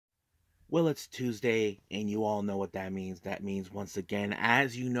Well, it's Tuesday, and you all know what that means. That means, once again,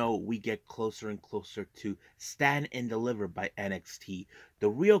 as you know, we get closer and closer to Stand and Deliver by NXT. The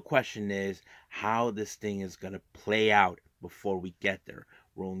real question is how this thing is going to play out before we get there.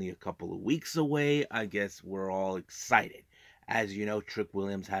 We're only a couple of weeks away. I guess we're all excited. As you know, Trick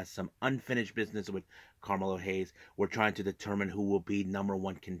Williams has some unfinished business with Carmelo Hayes. We're trying to determine who will be number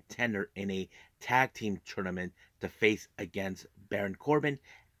one contender in a tag team tournament to face against Baron Corbin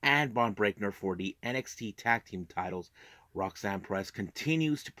and Braun Breaker for the NXT Tag Team titles. Roxanne Perez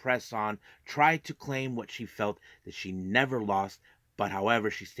continues to press on, try to claim what she felt that she never lost, but however,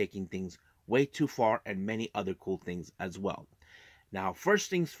 she's taking things way too far and many other cool things as well. Now,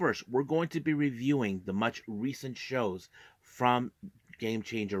 first things first, we're going to be reviewing the much recent shows from Game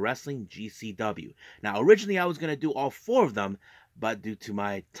Changer Wrestling GCW. Now, originally I was going to do all four of them, but due to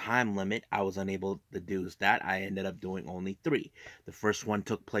my time limit, I was unable to do that. I ended up doing only three. The first one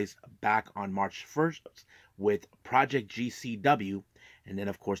took place back on March 1st with Project GCW, and then,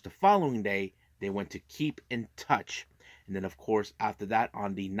 of course, the following day, they went to Keep in Touch. And then, of course, after that,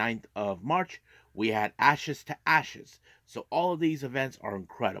 on the 9th of March, we had Ashes to Ashes. So all of these events are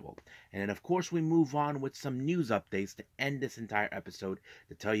incredible. And then, of course, we move on with some news updates to end this entire episode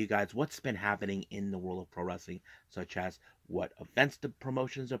to tell you guys what's been happening in the world of pro wrestling, such as what events the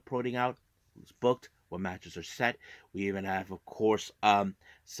promotions are putting out, who's booked, what matches are set. We even have, of course,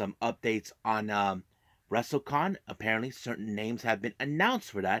 some updates on WrestleCon. Apparently, certain names have been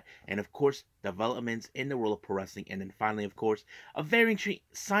announced for that. And, of course, developments in the world of pro wrestling. And then finally, of course, a very intriguing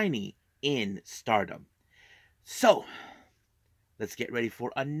signing in Stardom. So, let's get ready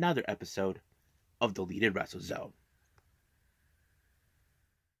for another episode of Deleted Wrestle Zone.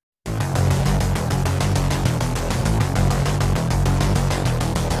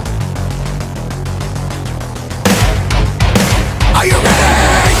 Are you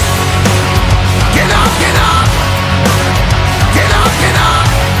ready? Get up, get up! Get up, get up!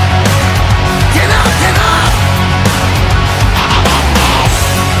 Get up, get up!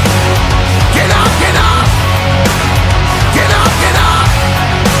 Get up, get up! Get up, get up!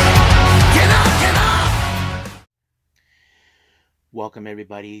 Get up, get up! Welcome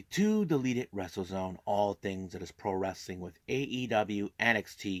everybody to Deleted Wrestle Zone, all things that is pro wrestling with AEW,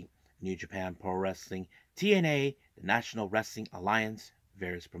 NXT, New Japan Pro Wrestling, TNA, the National Wrestling Alliance,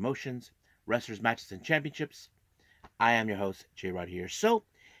 various promotions, wrestlers, matches, and championships. I am your host, J-Rod here. So,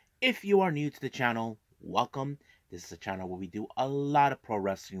 if you are new to the channel, welcome. This is a channel where we do a lot of pro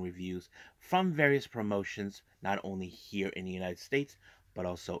wrestling reviews from various promotions, not only here in the United States, but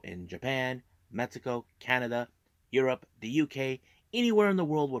also in Japan, Mexico, Canada, Europe, the UK, anywhere in the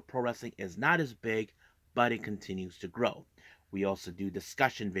world where pro wrestling is not as big, but it continues to grow. We also do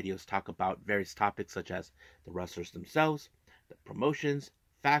discussion videos, talk about various topics such as the wrestlers themselves, the promotions,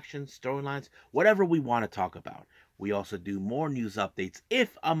 factions, storylines, whatever we want to talk about. We also do more news updates.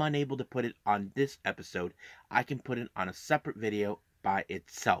 If I'm unable to put it on this episode, I can put it on a separate video by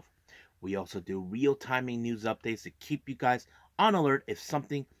itself. We also do real-timing news updates to keep you guys on alert if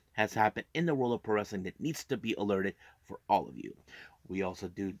something has happened in the world of pro wrestling that needs to be alerted for all of you. We also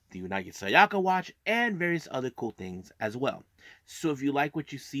do the United Sayaka Watch and various other cool things as well. So if you like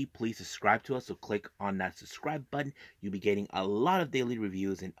what you see, please subscribe to us. So click on that subscribe button. You'll be getting a lot of daily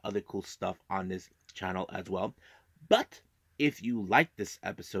reviews and other cool stuff on this channel as well. But if you like this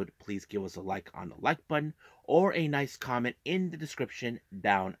episode, please give us a like on the like button or a nice comment in the description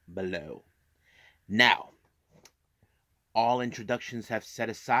down below. Now, all introductions have set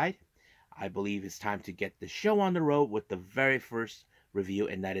aside. I believe it's time to get the show on the road with the very first review,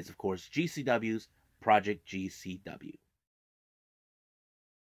 and that is, of course, GCW's Project GCW.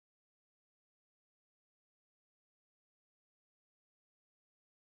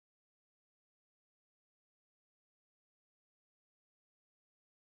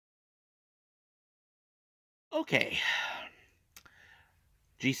 Okay,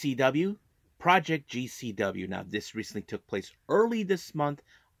 GCW, Project GCW. Now, this recently took place early this month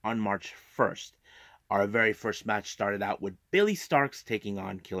on March 1st. Our very first match started out with Billy Starks taking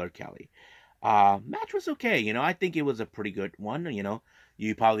on Killer Kelly. Match was okay, I think it was a pretty good one,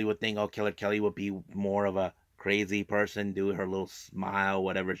 You probably would think, oh, Killer Kelly would be more of a crazy person, do her little smile,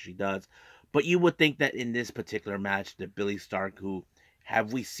 whatever she does. But you would think that in this particular match, that Billy Stark, who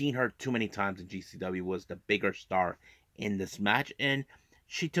have we seen her too many times in GCW, was the bigger star in this match. And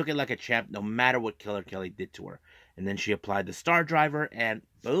she took it like a champ, no matter what Killer Kelly did to her. And then she applied the Star Driver, and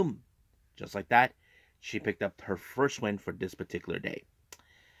boom, just like that, she picked up her first win for this particular day.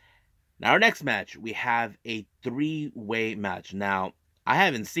 Now, our next match, we have a three-way match. Now, I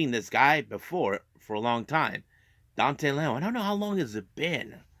haven't seen this guy before for a long time. Dante Leon. I don't know how long has it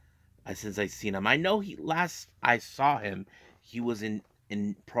been. since I've seen him. I know he last I saw him, he was in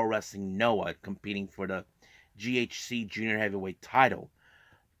Pro Wrestling Noah competing for the GHC Junior Heavyweight title.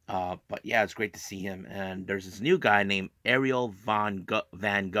 But yeah, it's great to see him. And there's this new guy named Ariel Van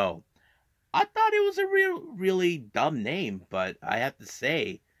Gogh. I thought it was a really dumb name, but I have to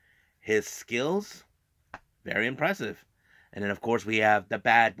say, his skills very impressive. And then of course we have the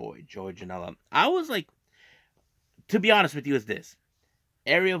bad boy Joey Janela. I was like, to be honest with you, is this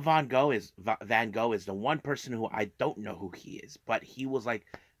Ariel Van Gogh is the one person who I don't know who he is, but he was like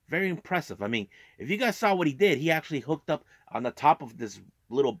very impressive. I mean, if you guys saw what he did, he actually hooked up on the top of this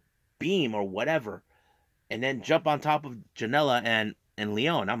little beam or whatever, and then jump on top of Janela and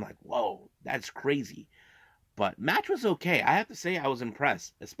Leon. I'm like, whoa, that's crazy. But match was okay. I have to say I was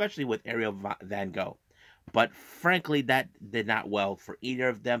impressed, especially with Ariel Van Gogh. But frankly, that did not well for either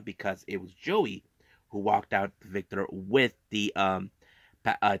of them because it was Joey who walked out the victor with the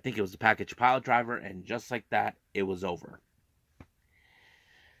I think it was the package pile driver, and just like that, it was over.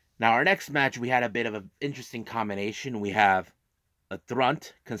 Now, our next match, we had a bit of an interesting combination. We have a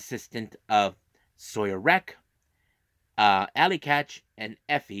Thrunt consistent of Sawyer Wreck, Alley Catch, and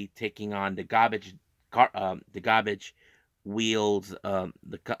Effie taking on the garbage wheels,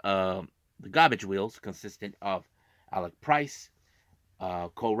 the garbage wheels consistent of Alec Price,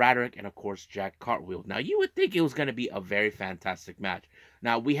 Cole Radrick, and of course Jack Cartwheel. Now you would think it was going to be a very fantastic match.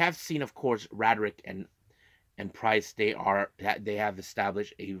 Now we have seen, of course, Radrick and Price. They have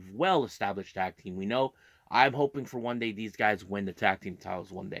established a well-established tag team. We know. I'm hoping for one day these guys win the tag team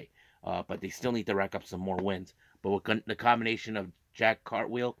titles one day, but they still need to rack up some more wins. But with the combination of Jack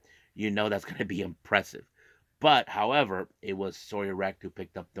Cartwheel, you know that's going to be impressive. But however, it was Sawyer Wreck who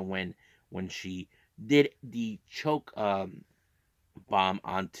picked up the win when she did the choke bomb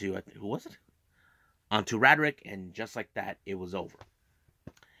onto who was it? Onto Radrick, and just like that, it was over.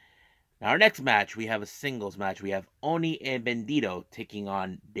 Now our next match, we have a singles match. We have Oni and Bandito taking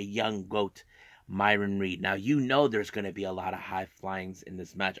on the young goat Myron Reed. Now you know there's going to be a lot of high flyings in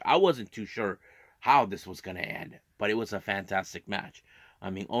this match. I wasn't too sure how this was going to end, but it was a fantastic match. I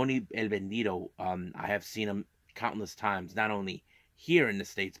mean, Oni El Bandito, I have seen him countless times, not only here in the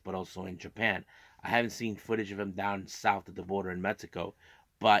States, but also in Japan. I haven't seen footage of him down south of the border in Mexico,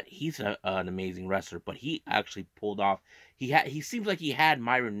 but he's an amazing wrestler. But he actually pulled off. He seems like he had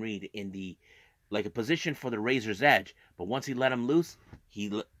Myron Reed in the like a position for the Razor's Edge, but once he let him loose,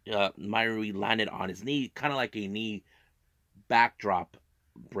 Myron Reed landed on his knee, kind of like a knee backdrop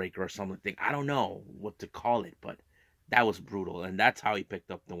breaker or something. I don't know what to call it, but that was brutal, and that's how he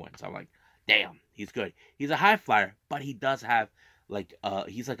picked up the win. So I'm like, damn, he's good. He's a high flyer, but he does have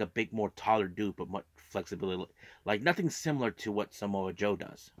he's like a big, more taller dude, but much flexibility. Like nothing similar to what Samoa Joe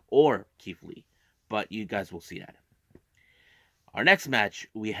does or Keith Lee, but you guys will see that. Our next match,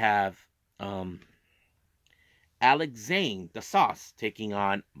 we have Alex Zane, the Sauce, taking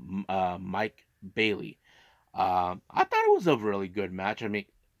on Mike Bailey. I thought it was a really good match. I mean,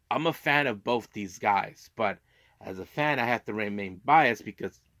 I'm a fan of both these guys, but as a fan, I have to remain biased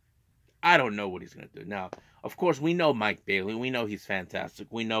because I don't know what he's going to do. Now, of course, we know Mike Bailey. We know he's fantastic.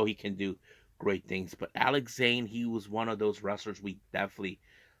 We know he can do great things. But Alex Zane, he was one of those wrestlers we definitely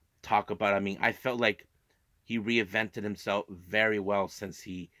talk about. I mean, I felt like he reinvented himself very well since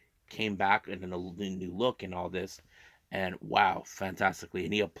he came back in a new look and all this. And wow, fantastically.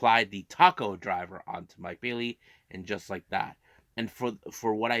 And he applied the taco driver onto Mike Bailey, and just like that. And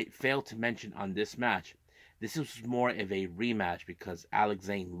for what I failed to mention on this match, this was more of a rematch because Alex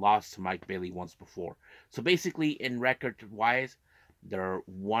Zane lost to Mike Bailey once before. So basically, in record-wise, they're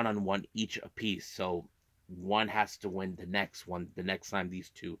one-on-one each apiece. So one has to win the next one the next time these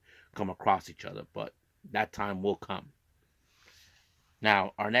two come across each other. But that time will come.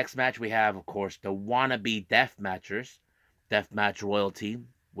 Now, our next match we have, of course, the wannabe Deathmatch Royalty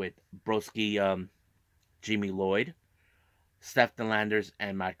with Broski, Jimmy Lloyd, Stephen Landers,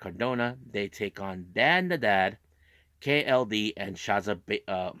 and Matt Cardona. They take on Dan the Dad, KLD, and Shaza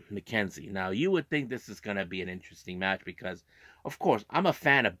McKenzie. Now, you would think this is going to be an interesting match because, of course, I'm a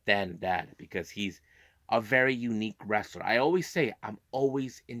fan of Dan the Dad because he's a very unique wrestler. I always say I'm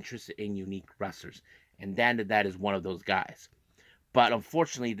always interested in unique wrestlers, and Dan the Dad is one of those guys. But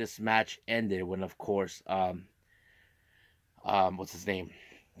unfortunately, this match ended when, of course, what's his name?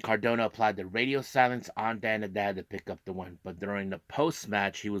 Cardona applied the radio silence on Dan the Dad to pick up the win. But during the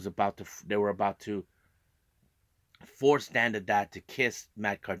post-match, they were about to force Dan the Dad to kiss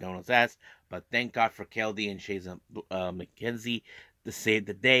Matt Cardona's ass. But thank God for KLD and Shaza McKenzie to save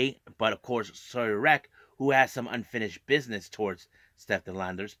the day. But of course, Sawyer Wreck, who has some unfinished business towards Stephen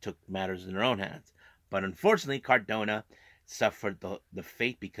Landers, took matters in their own hands. But unfortunately, Cardona suffered the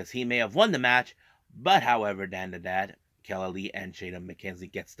fate because he may have won the match, but however, Dan the Dad, Kelly Lee, and Shayna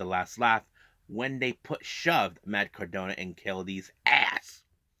McKenzie gets the last laugh when they shoved Matt Cardona in Kelly Lee's ass.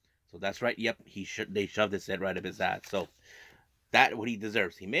 So that's right. Yep, they shoved his head right up his ass. So that's what he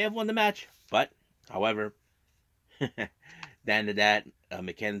deserves. He may have won the match, but however, Dan the Dad,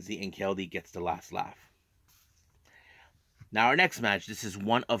 McKenzie, and Kelly gets the last laugh. Now our next match, this is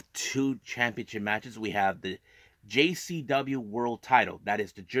one of 2 championship matches. We have the JCW World Title, that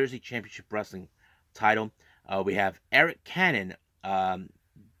is the Jersey Championship Wrestling title. We have Eric Cannon.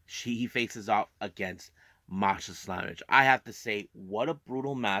 He faces off against Masha Slamovich. I have to say, what a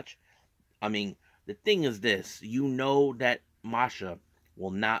brutal match. I mean, the thing is this, you know that Masha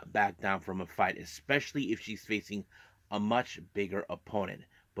will not back down from a fight, especially if she's facing a much bigger opponent.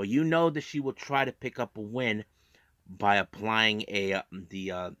 But you know that she will try to pick up a win by applying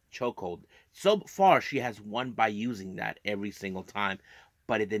the chokehold. So far, she has won by using that every single time,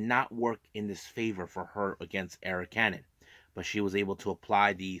 but it did not work in this favor for her against Eric Cannon. But she was able to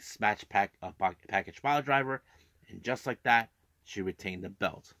apply the smash package pile driver, and just like that, she retained the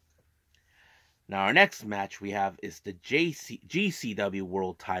belt. Now, our next match we have is the GCW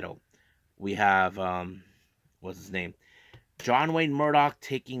World Title. We have, what's his name? John Wayne Murdoch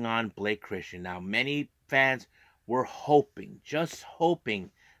taking on Blake Christian. Now, many fans were just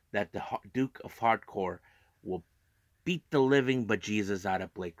hoping that the Duke of Hardcore will beat the living bejesus out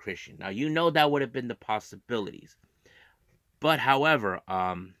of Blake Christian. Now, you know that would have been the possibilities. But, however,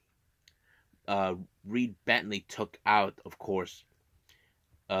 Reed Bentley took out, of course,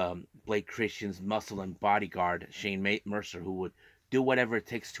 Blake Christian's muscle and bodyguard, Shane Mercer, who would do whatever it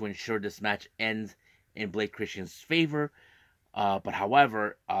takes to ensure this match ends in Blake Christian's favor. But,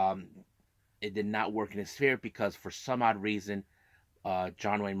 however, it did not work in his favor because for some odd reason,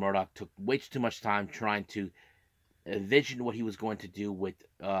 John Wayne Murdoch took way too much time trying to envision what he was going to do with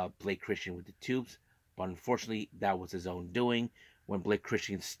Blake Christian with the tubes. But unfortunately, that was his own doing when Blake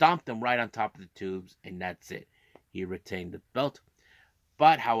Christian stomped him right on top of the tubes, and that's it. He retained the belt.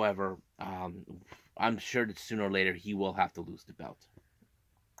 But, however, I'm sure that sooner or later he will have to lose the belt.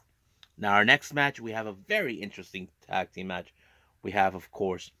 Now, our next match, we have a very interesting tag team match. We have, of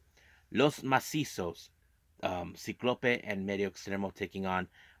course, Los Macizos, Ciclope and Medio Extremo taking on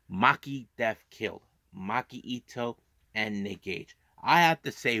Maki Death Killed, Maki Ito, and Nick Gage. I have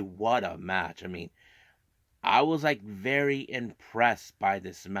to say, what a match. I mean, I was like very impressed by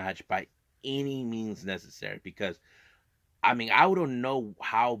this match by any means necessary because, I mean, I don't know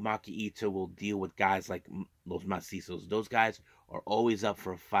how Maki Ito will deal with guys like Los Macizos. Those guys are always up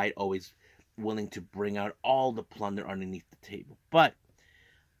for a fight, always willing to bring out all the plunder underneath the table. But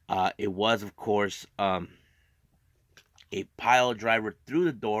it was, of course, a pile driver through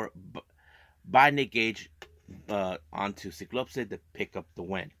the door by Nick Gage onto Ciclope to pick up the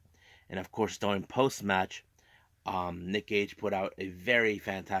win. And, of course, during post-match, Nick Gage put out a very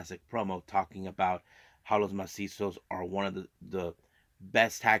fantastic promo talking about how Los Macizos are one of the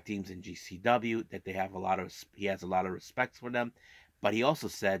best tag teams in GCW, that he has a lot of respect for them. But he also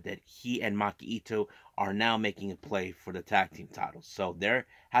said that he and Maki Ito are now making a play for the tag team titles. So they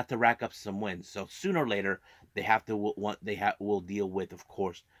have to rack up some wins. So sooner or later, will deal with, of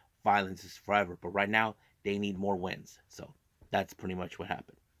course, violence is forever. But right now, they need more wins. So that's pretty much what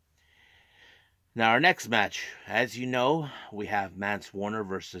happened. Now, our next match, as you know, we have Mance Warner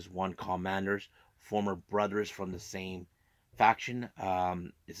versus One Commanders, former brothers from the same faction.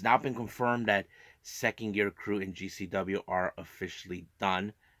 It's now been confirmed that Second Gear Crew and GCW are officially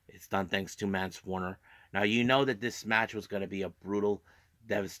done. It's done thanks to Mance Warner. Now, you know that this match was going to be a brutal,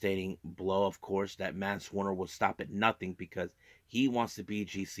 devastating blow, of course, that Mance Warner will stop at nothing because he wants to be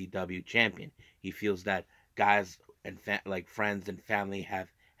GCW champion. He feels that guys and like friends and family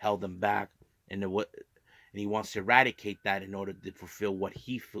have held him back, and he wants to eradicate that in order to fulfill what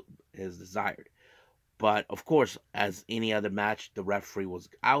he has desired. But, of course, as any other match, the referee was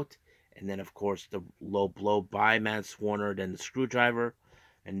out. And then, of course, the low blow by Mance Warner, then the screwdriver.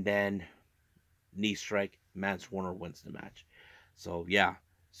 And then knee strike, Mance Warner wins the match. So, yeah.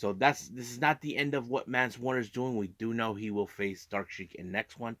 So, this is not the end of what Mance Warner's doing. We do know he will face Dark Sheik in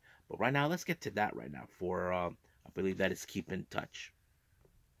next one. But right now, let's get to that right now for, I believe that is Keep in Touch.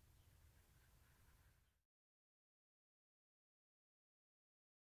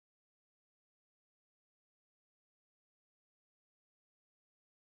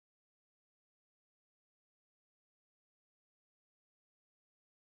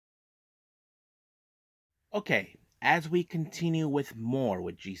 Okay, as we continue with more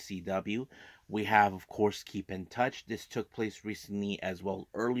with GCW, we have, of course, Keep in Touch. This took place recently as well,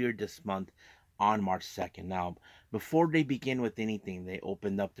 earlier this month on March 2nd. Now, before they begin with anything, they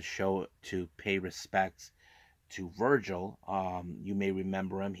opened up the show to pay respects to Virgil. You may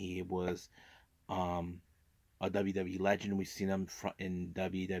remember him. He was um, a WWE legend. We've seen him in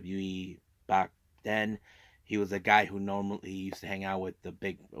WWE back then. He was a guy who normally used to hang out with the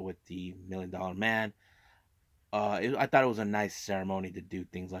 $1 million man. I thought it was a nice ceremony to do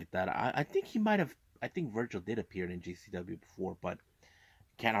things like that. I think he might have. I think Virgil did appear in GCW before, but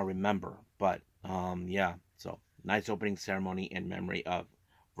cannot remember. But yeah. So nice opening ceremony in memory of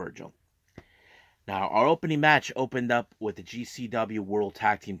Virgil. Now, our opening match opened up with the GCW World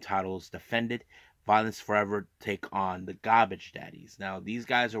Tag Team titles defended. Violence Forever take on the Garbage Daddies. Now, these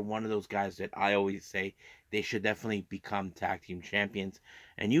guys are one of those guys that I always say they should definitely become tag team champions.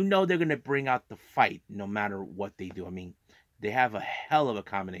 And you know they're going to bring out the fight no matter what they do. I mean, they have a hell of a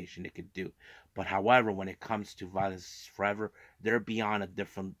combination they could do. But however, when it comes to Violence Forever, they're beyond a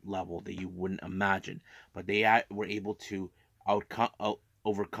different level that you wouldn't imagine. But they were able to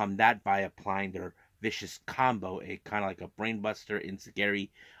overcome that by applying their vicious combo, a kind of like a brainbuster Enziguri,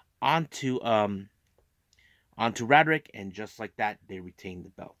 onto Roderick, and just like that, they retain the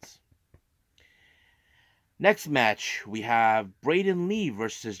belts. Next match, we have Braden Lee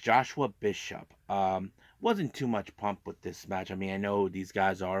versus Joshua Bishop. Wasn't too much pump with this match. I mean, I know who these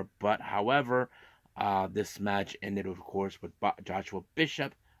guys are, but however, this match ended, of course, with Joshua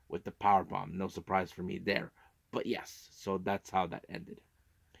Bishop with the powerbomb. No surprise for me there. But yes, so that's how that ended.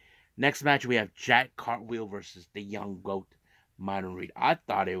 Next match, we have Jack Cartwheel versus the Young Goat, Myron Reed. I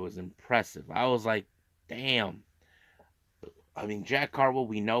thought it was impressive. I was like, damn. I mean, Jack Cartwheel,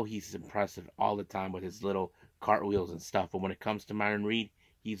 we know he's impressive all the time with his little cartwheels and stuff. But when it comes to Myron Reed,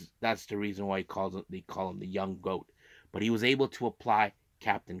 that's the reason why they call him the Young Goat. But he was able to apply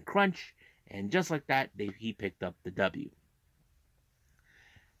Captain Crunch, and just like that, he picked up the W.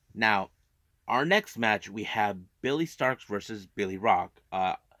 Now, our next match, we have Billy Starks versus Billy Rock.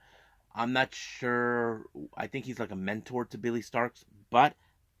 I'm not sure. I think he's like a mentor to Billy Starks, but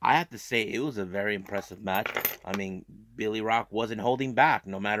I have to say it was a very impressive match. I mean, Billy Rock wasn't holding back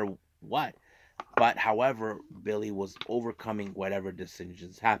no matter what. But however, Billy was overcoming whatever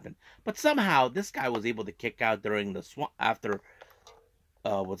decisions happened. But somehow this guy was able to kick out during the after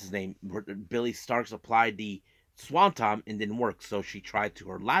what's his name? Billy Starks applied the Swanton and didn't work, so she tried to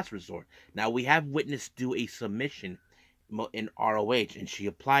her last resort. Now we have witnessed do a submission in ROH, and she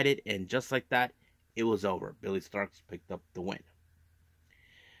applied it, and just like that, it was over. Billy Starks picked up the win.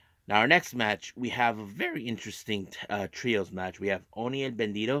 Now, our next match, we have a very interesting trios match. We have Oni El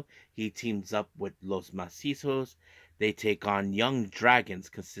Bandito. He teams up with Los Macizos. They take on Young Dragons,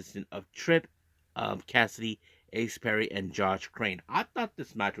 consistent of Trip, Cassidy, Ace Perry, and Josh Crane. I thought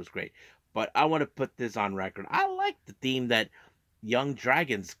this match was great, but I want to put this on record. I like the theme that Young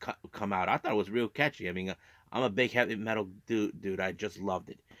Dragons come out. I thought it was real catchy. I mean, I'm a big heavy metal dude. I just loved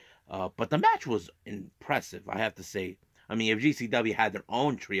it. But the match was impressive, I have to say. I mean, if GCW had their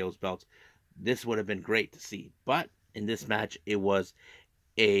own trios belts, this would have been great to see. But in this match, it was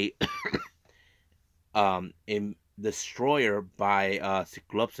a destroyer by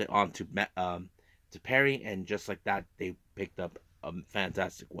Cyclops onto to Perry, and just like that, they picked up a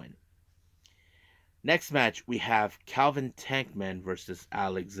fantastic win. Next match, we have Calvin Tankman versus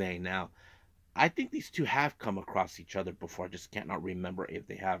Alex Zane. Now, I think these two have come across each other before. I just cannot remember if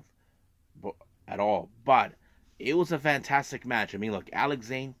they have at all. But it was a fantastic match. I mean, look, Alex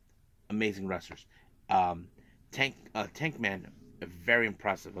Zane, amazing wrestlers. Tankman, very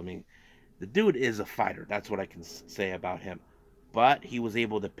impressive. I mean, the dude is a fighter. That's what I can say about him. But he was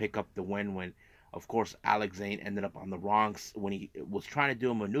able to pick up the win when, of course, Alex Zane ended up on the wrong. When he was trying to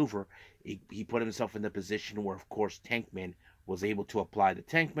do a maneuver, he put himself in the position where, of course, Tankman was able to apply the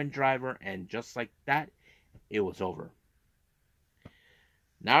Tankman driver, and just like that, it was over.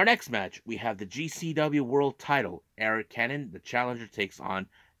 Now, our next match, we have the GCW World Title. Eric Cannon, the challenger, takes on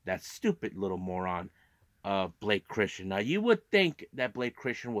that stupid little moron, Blake Christian. Now, you would think that Blake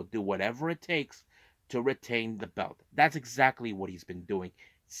Christian will do whatever it takes to retain the belt. That's exactly what he's been doing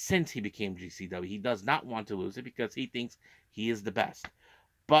since he became GCW. He does not want to lose it because he thinks he is the best.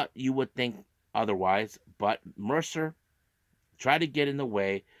 But you would think otherwise. But Mercer tried to get in the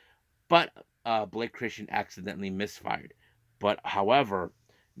way, but Blake Christian accidentally misfired. But however,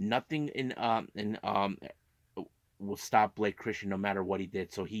 nothing will stop Blake Christian no matter what he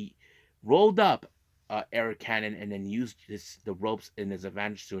did. So he rolled up Eric Cannon and then used the ropes in his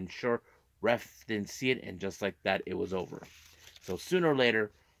advantage to ensure ref didn't see it, and just like that, it was over. So sooner or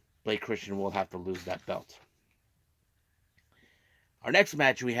later, Blake Christian will have to lose that belt. Our next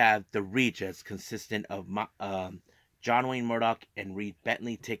match, we have the Reach, as consistent of John Wayne Murdoch and Reed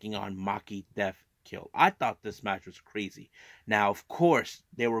Bentley taking on Maki Death Kill. I thought this match was crazy. Now, of course,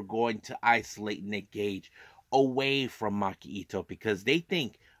 they were going to isolate Nick Gage away from Maki Ito because they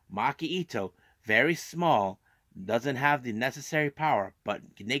think Maki Ito, very small, doesn't have the necessary power, but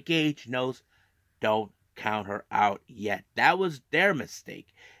Nick Gage knows, don't count her out yet. That was their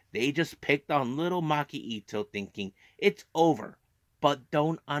mistake. They just picked on little Maki Ito thinking it's over. But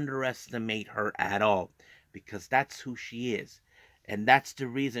don't underestimate her at all because that's who she is. And that's the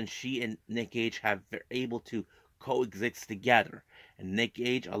reason she and Nick Gage have been able to coexist together. And Nick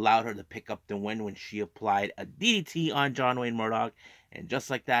Gage allowed her to pick up the win when she applied a DDT on John Wayne Murdoch. And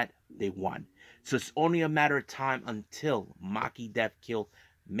just like that, they won. So it's only a matter of time until Maki Death Kill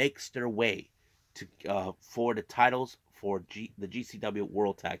makes their way to for the titles for the GCW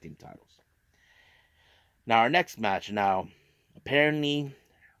World Tag Team titles. Now our next match. Now apparently,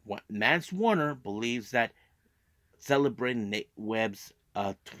 Mance Warner believes that celebrating Nate Webb's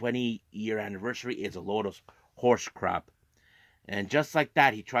 20-year anniversary is a load of horse crap. And just like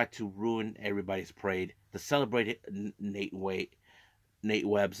that, he tried to ruin everybody's parade to celebrate Nate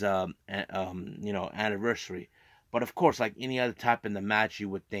Webb's anniversary. But of course, like any other type in the match, you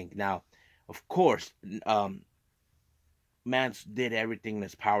would think. Now, of course, Mance did everything in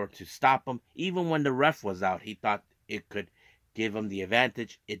his power to stop him. Even when the ref was out, he thought it could give him the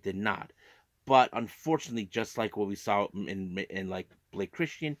advantage. It did not. But unfortunately, just like what we saw in like Blake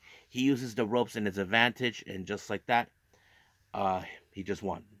Christian, he uses the ropes in his advantage, and just like that, he just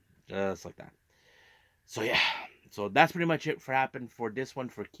won, just like that. So yeah, so that's pretty much it for happened for this one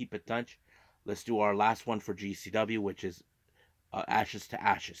for Keep It Touch. Let's do our last one for GCW, which is Ashes to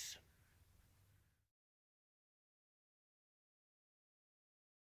Ashes.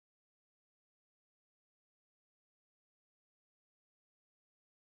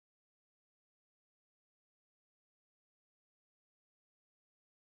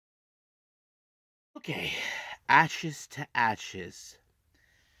 Okay, Ashes to Ashes.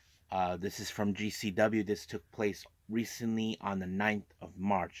 This is from GCW. This took place recently on the 9th of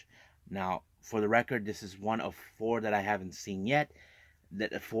March. Now, for the record, this is one of 4 that I haven't seen yet.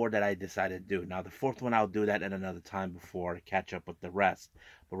 That 4 that I decided to do. Now, the 4th one, I'll do that at another time before I catch up with the rest.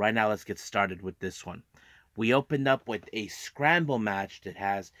 But right now, let's get started with this one. We opened up with a scramble match that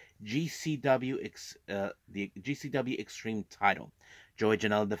has the GCW Extreme title. Joey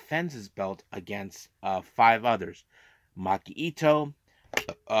Janela defends his belt against 5 others. Maki Ito,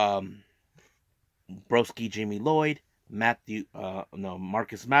 Broski Jimmy Lloyd,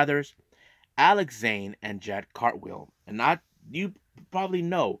 Marcus Mathers, Alex Zane, and Jad Cartwheel. And you probably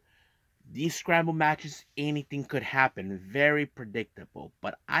know, these scramble matches, anything could happen. Very predictable.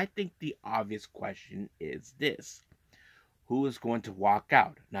 But I think the obvious question is this. Who is going to walk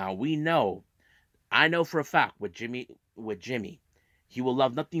out? Now, I know for a fact with Jimmy, he will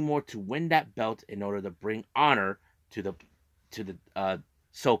love nothing more to win that belt in order to bring honor to the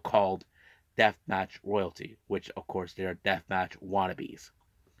so-called deathmatch royalty, which of course they are deathmatch wannabes.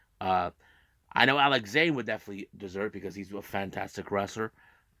 I know Alex Zane would definitely deserve because he's a fantastic wrestler.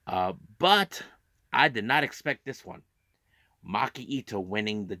 But I did not expect this one. Maki Ito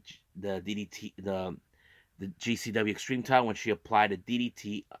winning the DDT, the GCW Extreme title when she applied a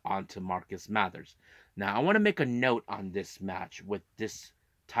DDT onto Marcus Mathers. Now, I want to make a note on this match with this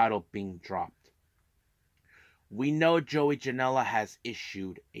title being dropped. We know Joey Janela has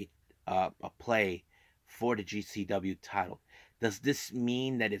issued a play for the GCW title. Does this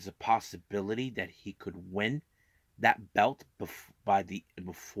mean that it's a possibility that he could win that belt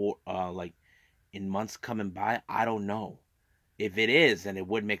before in months coming by? I don't know. If it is, then it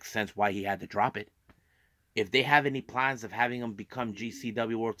would make sense why he had to drop it. If they have any plans of having him become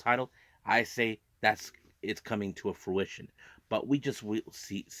GCW World Title, I say it's coming to a fruition. But we just will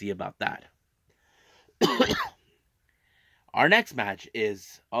see about that. Our next match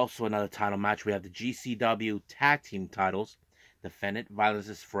is also another title match. We have the GCW Tag Team titles. Defendant, Violence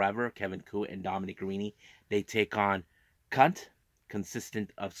is Forever, Kevin Koo and Dominic Garrini. They take on Cunt,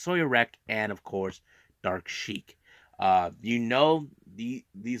 consistent of Sawyer Wreck, and of course, Dark Sheik.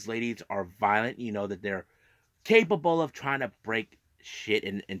 These ladies are violent. You know that they're capable of trying to break shit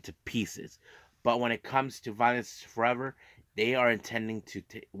into pieces. But when it comes to Violence Forever, they are intending to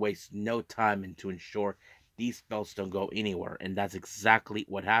waste no time and to ensure these belts don't go anywhere. And that's exactly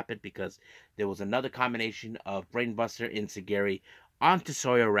what happened, because there was another combination of Brainbuster into Gary onto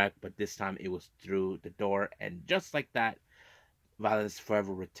Sawyer Wreck, but this time it was through the door. And just like that, Violence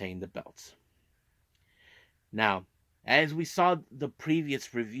Forever retained the belts. Now, as we saw the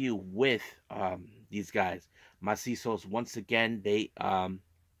previous review with these guys, Macisos, once again, they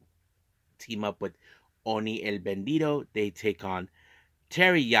team up with Oni El Bandito, they take on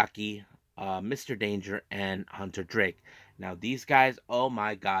Teriyaki, Mr. Danger, and Hunter Drake. Now these guys, oh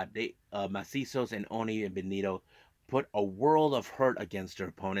my God, they Macizos and Oni and Benito put a world of hurt against their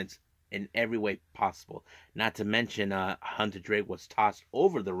opponents in every way possible. Not to mention, Hunter Drake was tossed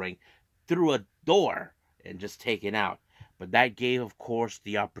over the ring through a door and just taken out. But that gave, of course,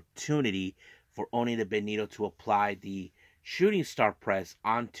 the opportunity for Oni the Benito to apply the shooting star press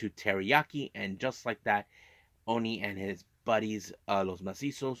onto Teriyaki, and just like that, Oni and his buddies, Los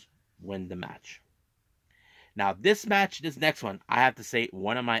Macizos, win the match. Now, this next one, I have to say,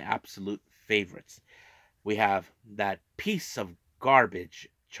 one of my absolute favorites. We have that piece of garbage,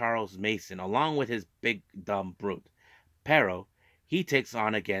 Charles Mason, along with his big dumb brute, Pero. He takes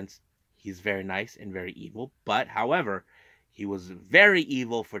on against, he's very nice and very evil, but however, he was very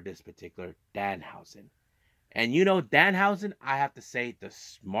evil for this particular Danhausen. And you know, Danhausen, I have to say, the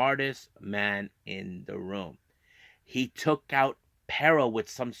smartest man in the room. He took out Pero with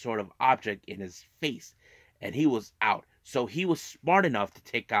some sort of object in his face, and he was out. So he was smart enough to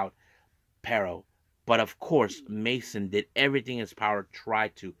take out Pero. But of course, Mason did everything in his power to try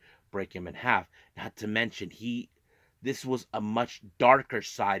to break him in half. Not to mention, this was a much darker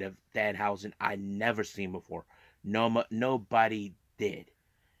side of Danhausen I never seen before. Nobody did.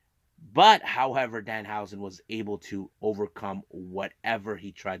 But, however, Danhausen was able to overcome whatever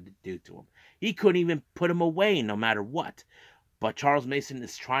he tried to do to him. He couldn't even put him away no matter what. But Charles Mason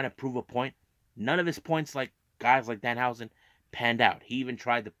is trying to prove a point. None of his points, like guys like Danhausen, panned out. He even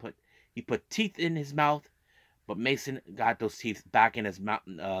tried to put teeth in his mouth, but Mason got those teeth back in his mouth.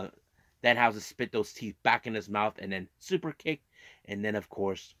 Danhausen spit those teeth back in his mouth and then super kick, and then, of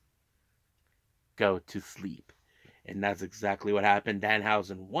course, go to sleep. And that's exactly what happened.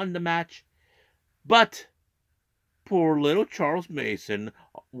 Danhausen won the match, but poor little Charles Mason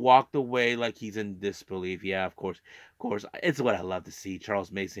walked away like he's in disbelief. Yeah, of course, it's what I love to see.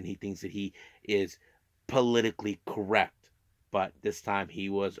 Charles Mason, he thinks that he is politically correct, but this time he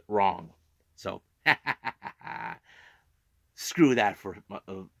was wrong. So, screw that for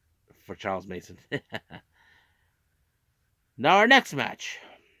Charles Mason. Now our next match,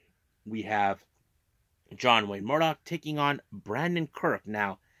 we have John Wayne Murdoch taking on Brandon Kirk.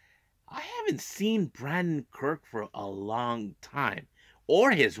 Now, I haven't seen Brandon Kirk for a long time,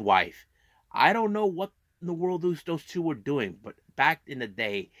 or his wife. I don't know what in the world those two were doing, but back in the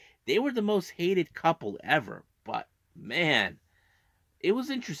day, they were the most hated couple ever. But man, it was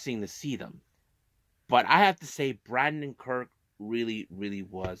interesting to see them. But I have to say, Brandon Kirk really, really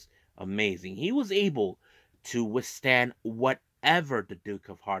was amazing. He was able to withstand whatever the Duke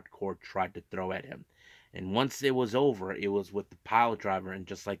of Hardcore tried to throw at him. And once it was over, it was with the pile driver. And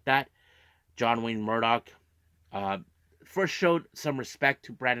just like that, John Wayne Murdoch first showed some respect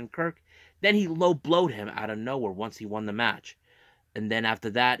to Brandon Kirk. Then he low-blowed him out of nowhere once he won the match. And then after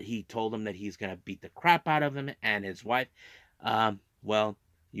that, he told him that he's going to beat the crap out of him and his wife. Well,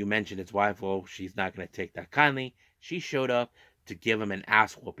 you mentioned his wife. Well, she's not going to take that kindly. She showed up to give him an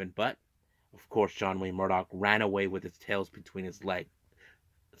ass whooping. But, of course, John Wayne Murdoch ran away with his tails between his legs.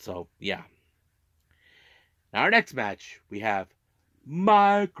 So, yeah. Now, our next match, we have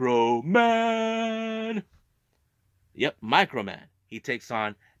Micro Man. Yep, Micro Man. He takes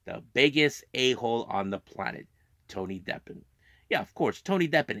on the biggest a-hole on the planet, Tony Deppen. Yeah, of course, Tony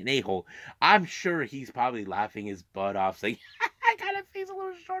Deppen, an a-hole. I'm sure he's probably laughing his butt off, saying, I got a face a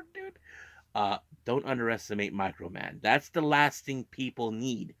little short, dude. Don't underestimate Micro Man. That's the last thing people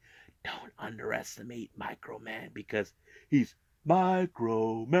need. Don't underestimate Micro Man, because he's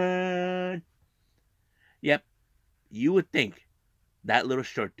Micro Man. Yep, you would think that little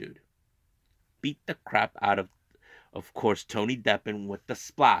short dude beat the crap out of course, Tony Deppen with the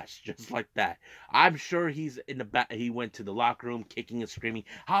splash, just like that. I'm sure he's in the back. He went to the locker room kicking and screaming,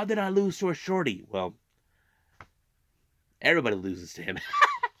 how did I lose to a shorty? Well, everybody loses to him.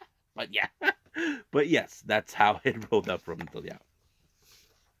 But yeah. But yes, that's how it rolled up from until yeah.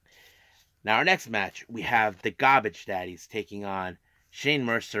 Now, our next match, we have the Garbage Daddies taking on Shane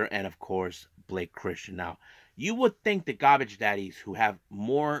Mercer and, of course, Blake Christian. Now, you would think the Garbage Daddies, who have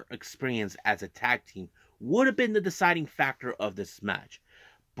more experience as a tag team, would have been the deciding factor of this match.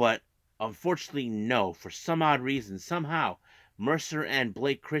 But, unfortunately, no. For some odd reason, somehow, Mercer and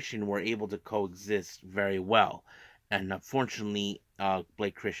Blake Christian were able to coexist very well. And, unfortunately,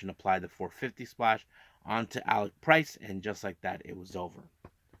 Blake Christian applied the 450 splash onto Alec Price, and just like that, it was over.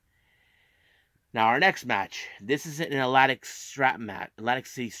 Now, our next match, this is an Atlantic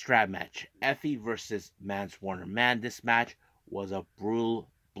City strap match. Effie versus Mance Warner. Man, this match was a brutal,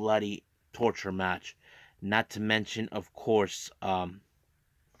 bloody torture match. Not to mention, of course,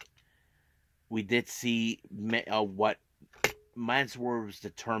 we did see what Manswerve was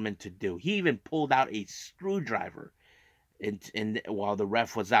determined to do. He even pulled out a screwdriver while the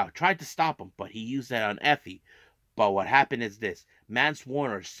ref was out. Tried to stop him, but he used that on Effie. But what happened is this. Mance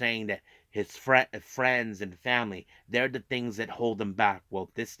Warner saying that his friends and family, they're the things that hold him back. Well,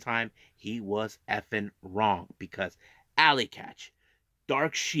 this time he was effing wrong, because Alley Catch,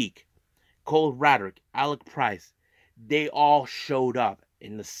 Dark Sheik, Cole Radrick, Alec Price, they all showed up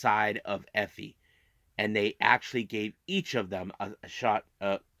in the side of Effie, and they actually gave each of them a shot.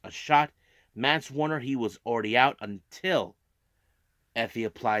 Mance Warner, he was already out until Effie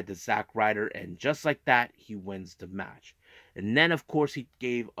applied the Zack Ryder, and just like that, he wins the match. And then, of course, he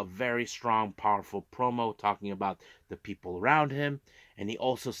gave a very strong, powerful promo talking about the people around him. And he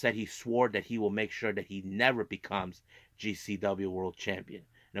also said he swore that he will make sure that he never becomes GCW World Champion.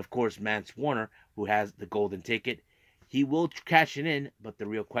 And, of course, Mance Warner, who has the golden ticket, he will cash it in. But the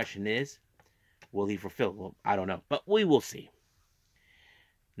real question is, will he fulfill? Well, I don't know, but we will see.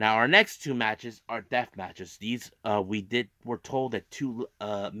 Now, our next two matches are death matches. These, we're told that two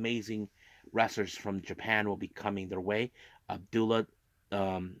amazing wrestlers from Japan will be coming their way. Abdullah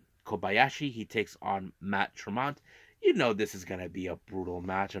Kobayashi, he takes on Matt Tremont. You know this is going to be a brutal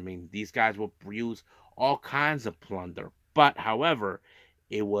match. I mean, these guys will use all kinds of plunder. But, however,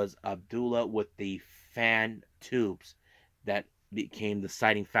 it was Abdullah with the fan tubes that became the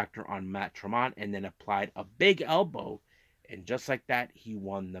deciding factor on Matt Tremont, and then applied a big elbow. And just like that, he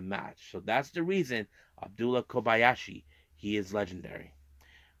won the match. So that's the reason Abdullah Kobayashi, he is legendary.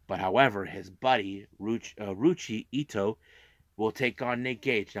 But however, his buddy, Ruchi Ito, will take on Nick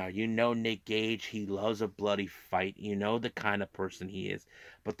Gage. Now, you know Nick Gage, he loves a bloody fight. You know the kind of person he is.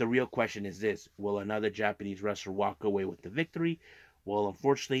 But the real question is this. Will another Japanese wrestler walk away with the victory? Well,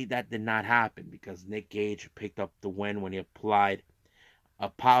 unfortunately, that did not happen, because Nick Gage picked up the win when he applied a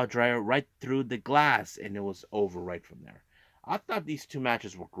pile driver right through the glass, and it was over right from there. I thought these two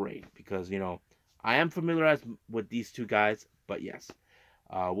matches were great because, you know, I am familiarized with these two guys. But yes,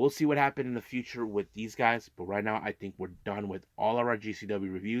 we'll see what happens in the future with these guys. But right now, I think we're done with all of our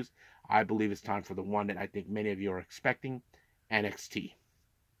GCW reviews. I believe it's time for the one that I think many of you are expecting, NXT.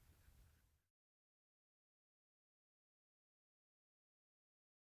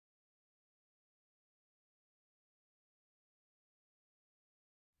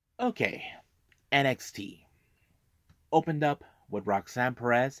 Okay, NXT opened up with Roxanne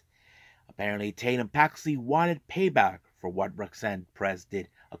Perez. Apparently, Tatum Paxley wanted payback for what Roxanne Perez did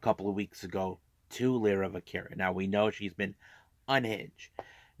a couple of weeks ago to Lyra Valkyria. Now, we know she's been unhinged.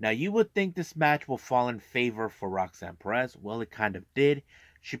 Now, you would think this match will fall in favor for Roxanne Perez. Well, it kind of did.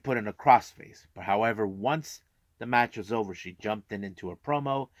 She put in a crossface. But however, once the match was over, she jumped into a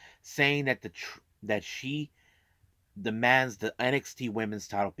promo saying that she demands the NXT Women's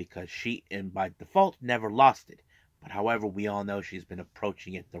title because she, and by default, never lost it. But however, we all know she's been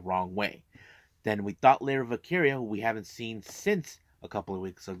approaching it the wrong way. Then we thought Lyra Valkyria, who we haven't seen since a couple of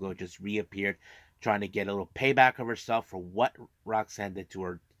weeks ago, just reappeared, trying to get a little payback of herself for what Roxanne did to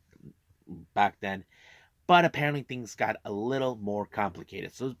her back then. But apparently things got a little more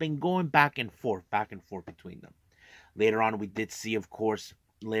complicated. So it's been going back and forth between them. Later on, we did see, of course,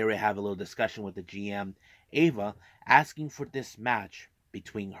 Lyra have a little discussion with the GM, Ava, asking for this match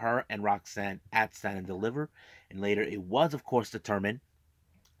between her and Roxanne at Stand and Deliver. And later it was, of course, determined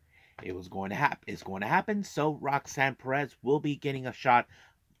it was going to happen. It's going to happen. So Roxanne Perez will be getting a shot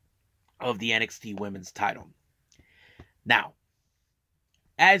of the NXT Women's title. Now,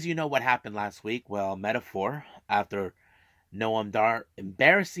 as you know what happened last week, well, Metaphor, after Noam Dar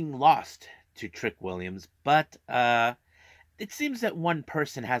embarrassing lost to Trick Williams, but it seems that one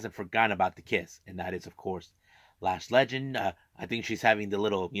person hasn't forgotten about the kiss, and that is, of course, Lash Legend. I think she's having the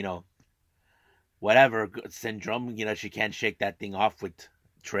little, whatever syndrome. She can't shake that thing off with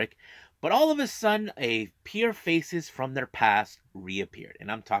Trick. But all of a sudden, a peer faces from their past reappeared.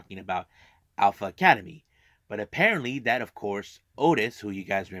 And I'm talking about Alpha Academy. But apparently that, of course, Otis, who you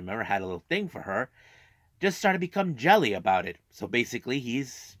guys remember had a little thing for her, just started to become jelly about it. So basically,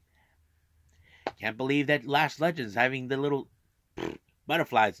 can't believe that Lash Legend's having the little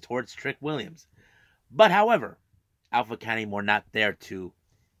butterflies towards Trick Williams. But however, Alpha Academy were not there to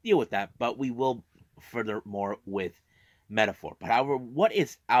deal with that, but we will furthermore with Metaphor. But however, what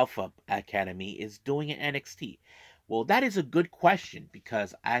is Alpha Academy is doing at NXT? Well, that is a good question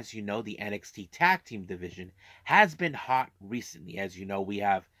because, as you know, the NXT Tag Team Division has been hot recently. As you know, we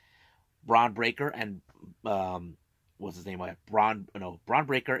have Braun Breaker and what's his name? Braun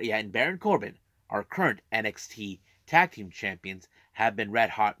Breaker, and Baron Corbin, our current NXT Tag Team Champions, have been red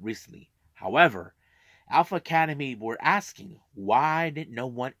hot recently. However, Alpha Academy were asking why didn't no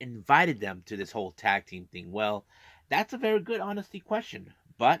one invited them to this whole tag team thing. Well, that's a very good honesty question.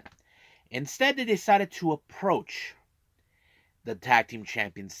 But instead they decided to approach the tag team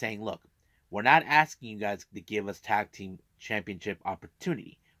champions saying, look, we're not asking you guys to give us tag team championship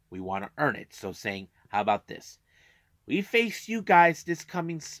opportunity. We want to earn it. So saying, how about this? We face you guys this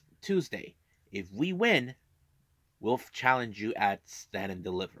coming Tuesday. If we win, we'll challenge you at Stand and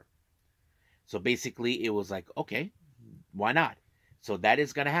Deliver. So basically, it was like, okay, why not? So that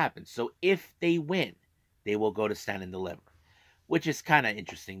is going to happen. So if they win, they will go to Stand and Deliver, which is kind of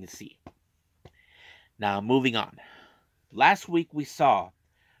interesting to see. Now, moving on. Last week, we saw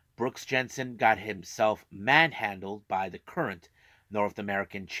Brooks Jensen got himself manhandled by the current North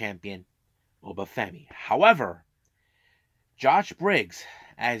American champion, Obafemi. However, Josh Briggs,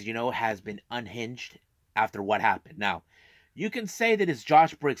 as you know, has been unhinged after what happened. Now, you can say that it's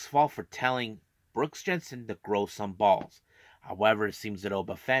Josh Briggs' fault for telling Brooks Jensen to grow some balls. However, it seems that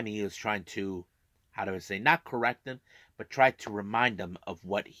Obafemi is trying to, how do I say, not correct him, but try to remind him of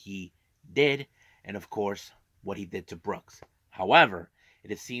what he did, and of course, what he did to Brooks. However,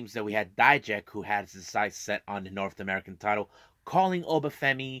 it seems that we had Dijak, who has his sights set on the North American title, calling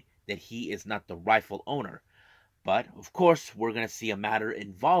Obafemi that he is not the rightful owner. But, of course, we're going to see a matter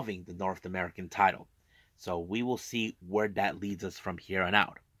involving the North American title. So we will see where that leads us from here on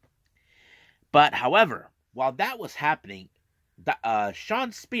out. But, however, while that was happening,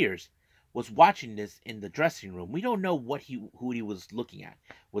 Sean Spears was watching this in the dressing room. We don't know who he was looking at.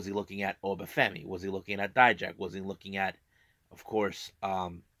 Was he looking at Obafemi? Was he looking at Dijak? Was he looking at, of course,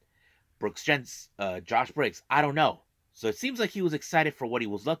 Josh Briggs? I don't know. So it seems like he was excited for what he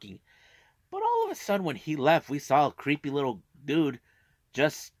was looking. But all of a sudden, when he left, we saw a creepy little dude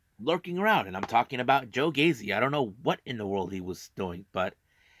just lurking around. And I'm talking about Joe Gacy. I don't know what in the world he was doing, but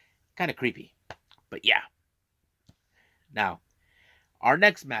kind of creepy. But yeah. Now, our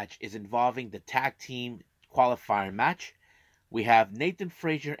next match is involving the tag team qualifier match. We have Nathan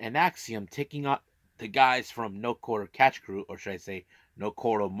Frazier and Axiom taking on the guys from No Quarter Catch Crew, or should I say No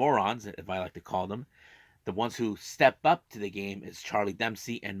Quarter Morons, if I like to call them. The ones who step up to the game is Charlie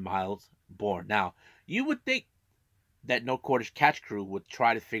Dempsey and Miles Bourne. Now, you would think that No Quarters Catch Crew would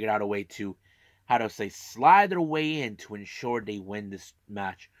try to figure out a way to, how to say, slide their way in to ensure they win this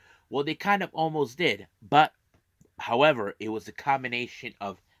match. Well, they kind of almost did, but however, it was a combination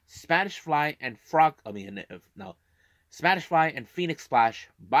of Spanish Fly and Spanish Fly and Phoenix Splash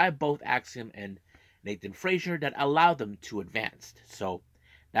by both Axiom and Nathan Frazier that allowed them to advance. So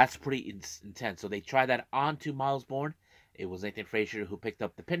that's pretty intense. So they tried that onto Miles Bourne. It was Nathan Frazier who picked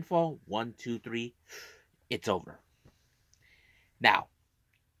up the pinfall. 1, 2, 3. It's over. Now,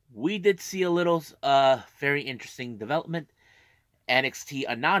 we did see a little very interesting development. NXT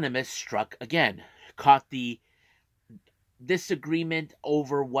Anonymous struck again. Caught the disagreement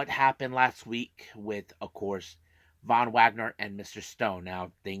over what happened last week with, of course, Von Wagner and Mr. Stone.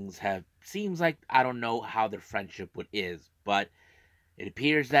 Now, seems like, I don't know how their friendship is, but it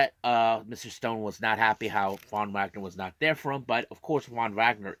appears that Mr. Stone was not happy how Von Wagner was not there for him, but of course Von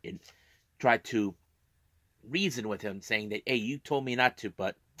Wagner tried to reason with him, saying that, hey, you told me not to,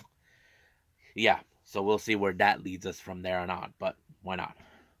 but yeah, so we'll see where that leads us from there on, but why not?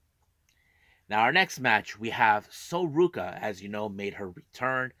 Now, our next match, we have Soruka, as you know, made her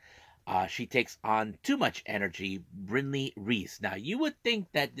return. She takes on Too Much Energy, Brinley Reese. Now, you would think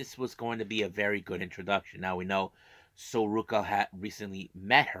that this was going to be a very good introduction. Now, we know Soruka had recently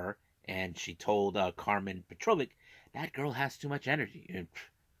met her, and she told Carmen Petrovic, that girl has too much energy. And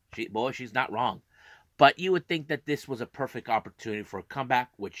she's not wrong. But you would think that this was a perfect opportunity for a comeback,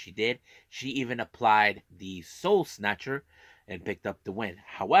 which she did. She even applied the Soul Snatcher and picked up the win.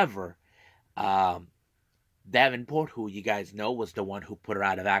 However, Davenport, who you guys know was the one who put her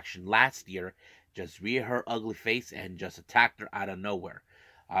out of action last year, just reared her ugly face and just attacked her out of nowhere.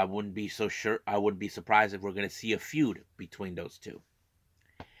 I wouldn't be surprised if we're going to see a feud between those two.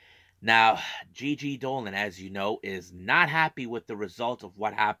 Now, Gigi Dolan, as you know, is not happy with the result of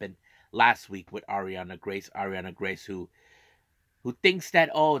what happened last week with Ariana Grace. Ariana Grace, who thinks that,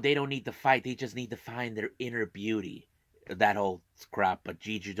 oh, they don't need to fight, they just need to find their inner beauty. That whole crap. But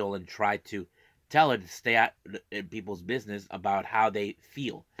Gigi Dolan tried to tell her to stay out in people's business about how they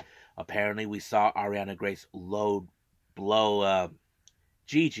feel. Apparently, we saw Ariana Grace blow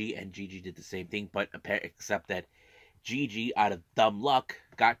Gigi, and Gigi did the same thing, but except that Gigi, out of dumb luck,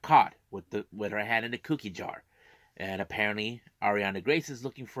 got caught with her hand in the cookie jar. And apparently, Ariana Grace is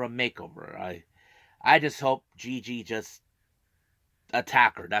looking for a makeover. I just hope Gigi just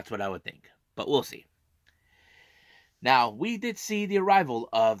attack her. That's what I would think. But we'll see. Now, we did see the arrival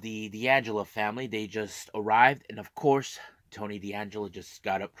of the D'Angelo family. They just arrived, and of course, Tony D'Angelo just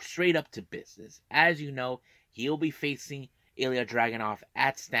got up straight up to business. As you know, he'll be facing Ilya Dragunov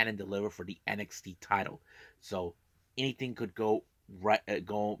at Stand and Deliver for the NXT title. So anything could go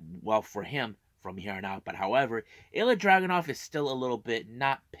go well for him from here on out. But however, Ilya Dragunov is still a little bit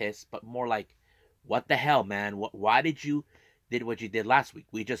not pissed, but more like, "What the hell, man? Why did you did what you did last week?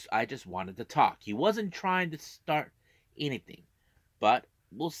 I just wanted to talk." He wasn't trying to start anything, but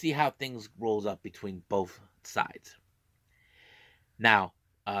we'll see how things rolls up between both sides. Now,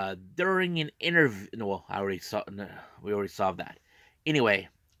 during an interview, well, we already saw that. Anyway,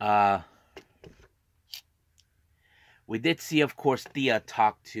 we did see, of course, Thea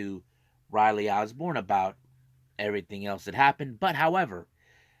talk to Riley Osborne about everything else that happened. But however,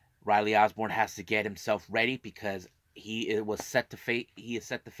 Riley Osborne has to get himself ready because he is set to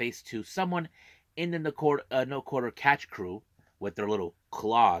face to someone in the no quarter catch crew with their little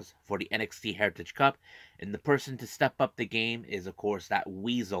claws for the NXT Heritage Cup. And the person to step up the game is, of course, that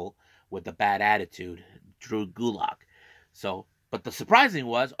weasel with the bad attitude, Drew Gulak. So, but the surprising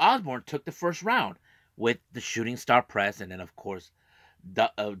was Osborne took the first round with the shooting star press, and then, of course,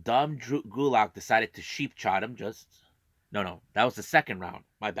 dumb Drew Gulak decided to sheep shot him. No, that was the second round.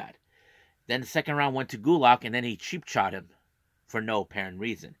 My bad. Then the second round went to Gulak, and then he cheap shot him for no apparent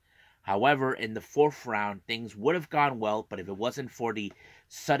reason. However, in the fourth round, things would have gone well, but if it wasn't for the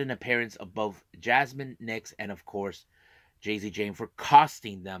sudden appearance of both Jasmine Nix and, of course, Jacy Jayne for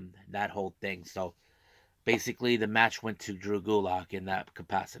costing them that whole thing. So, basically, the match went to Drew Gulak in that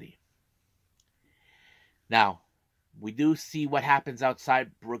capacity. Now, we do see what happens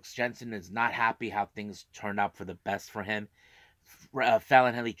outside. Brooks Jensen is not happy how things turned out for the best for him.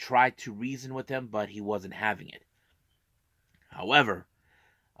 Fallon Henley tried to reason with him, but he wasn't having it. However,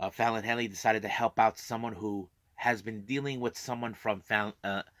 Fallon Henley decided to help out someone who has been dealing with someone from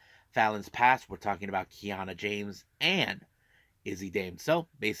Fallon's past. We're talking about Kiana James and Izzy Dame. So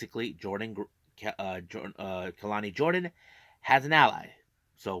basically, Kalani Jordan has an ally.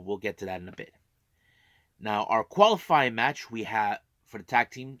 So we'll get to that in a bit. Now, our qualifying match we have for the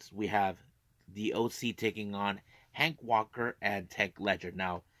tag teams, we have the OC taking on Hank Walker and Ted Ledger.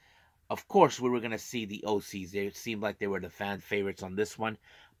 Now, of course, we were going to see the OCs. They seemed like they were the fan favorites on this one,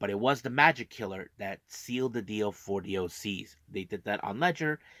 but it was the Magic Killer that sealed the deal for the OCs. They did that on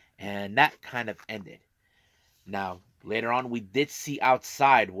Ledger, and that kind of ended. Now, later on, we did see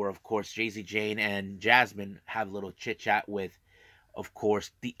outside where, of course, Jacy Jayne and Jasmine have a little chit-chat with, of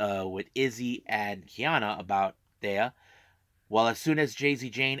course, with Izzy and Kiana about Thea. Well, as soon as Jacy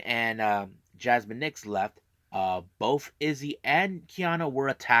Jayne and Jasmine Nix left, both Izzy and Kiana were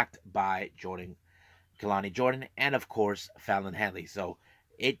attacked by Kalani Jordan, and of course Fallon Henley. So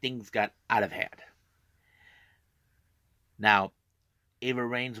things got out of hand. Now, Ava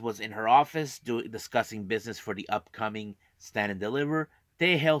Reigns was in her office discussing business for the upcoming Stand and Deliver.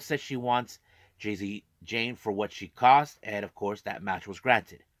 Thea Hale says she wants Jacy Jayne for what she cost, and of course that match was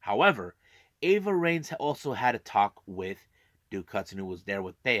granted. However, Ava Reigns also had a talk with Duke Hudson, who was there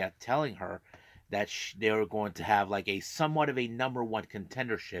with Thea, telling her that they were going to have like a somewhat of a number one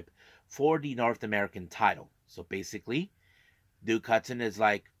contendership for the North American title. So basically, Duke Hudson is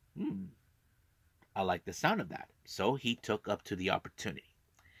like, I like the sound of that. So he took up to the opportunity.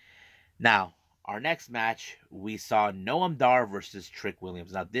 Now, our next match, we saw Noam Dar versus Trick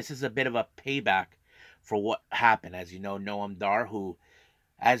Williams. Now, this is a bit of a payback for what happened. As you know, Noam Dar, who,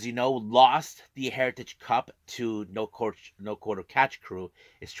 as you know, lost the Heritage Cup to No Quarter Catch Crew,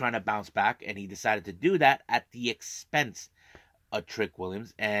 is trying to bounce back, and he decided to do that at the expense of Trick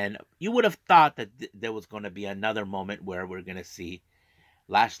Williams. And you would have thought that there was going to be another moment where we're going to see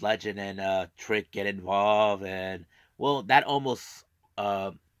Lash Legend and Trick get involved, and well, that almost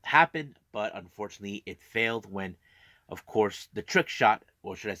happened, but unfortunately it failed when, of course, the trick shot,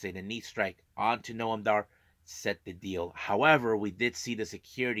 or should I say the knee strike, onto Noam Dar set the deal. However, we did see the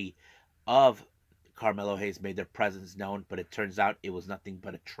security of Carmelo Hayes made their presence known, but it turns out it was nothing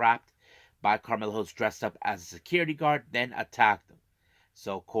but a trap by Carmelo Hayes dressed up as a security guard, then attacked them.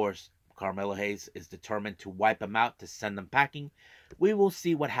 So, of course, Carmelo Hayes is determined to wipe them out, to send them packing. We will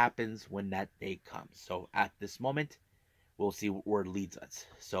see what happens when that day comes. So, at this moment, we'll see where it leads us.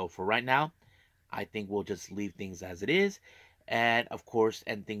 So, for right now, I think we'll just leave things as it is, and of course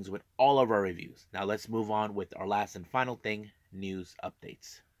end things with all of our reviews. Now let's move on with our last and final thing, news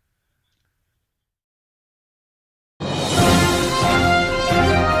updates.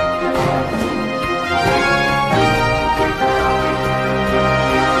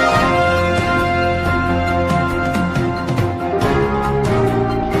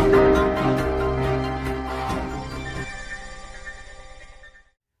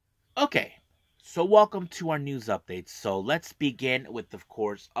 Okay, so welcome to our news updates. So let's begin with, of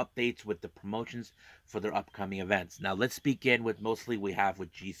course, updates with the promotions for their upcoming events. Now let's begin with mostly we have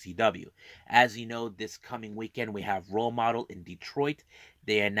with GCW. As you know, this coming weekend we have Role Model in Detroit.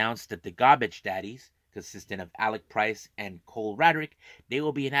 They announced that the Garbage Daddies, consistent of Alec Price and Cole Radrick, they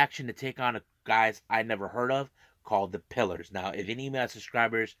will be in action to take on a guys I never heard of called the Pillars. Now, if any of my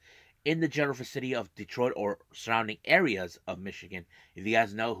subscribers in the general vicinity of Detroit or surrounding areas of Michigan, if you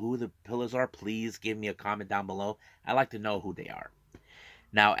guys know who the Pillars are, please give me a comment down below. I'd like to know who they are.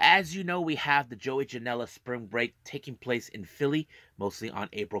 Now, as you know, we have the Joey Janela Spring Break taking place in Philly, mostly on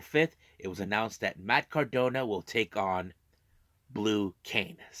April 5th. It was announced that Matt Cardona will take on Blue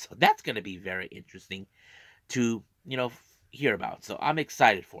Kane. So that's going to be very interesting to, hear about. So I'm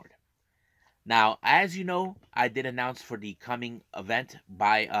excited for it. Now, as you know, I did announce for the coming event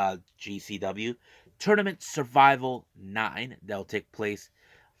by GCW, Tournament Survival 9, that'll take place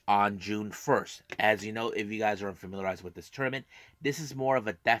on June 1st. As you know, if you guys are unfamiliarized with this tournament, this is more of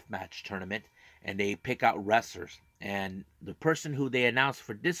a deathmatch tournament, and they pick out wrestlers. And the person who they announced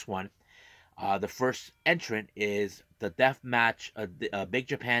for this one, the first entrant is the Big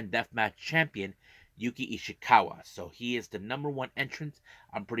Japan Deathmatch Champion, Yuki Ishikawa. So he is the number one entrant.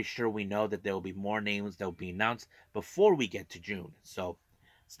 I'm pretty sure we know that there will be more names that will be announced before we get to June. So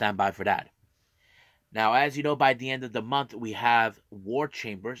stand by for that. Now, as you know, by the end of the month, we have War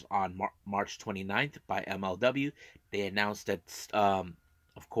Chambers on March 29th by MLW. They announced that,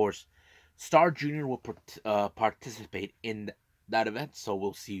 of course, Star Jr. will participate in that event. So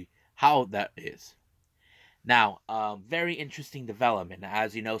we'll see how that is. Now, very interesting development.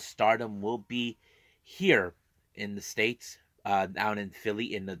 As you know, Stardom will be here in the States, down in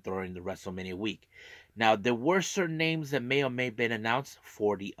Philly during the WrestleMania week. Now, there were certain names that may or may have been announced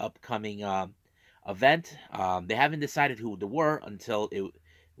for the upcoming event. They haven't decided who they were until it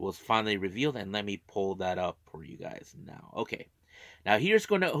was finally revealed, and let me pull that up for you guys now. Okay, now here's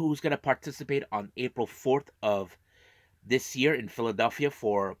who's gonna participate on April 4th of this year in Philadelphia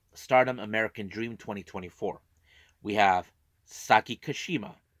for Stardom American Dream 2024. We have Saki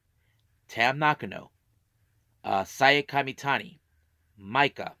Kashima, Tam Nakano, Saya Kamitani,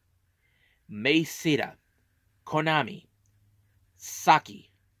 Maika, Mei Sita, Konami, Saki,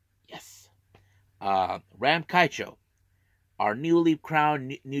 yes, Ram Kaicho, our newly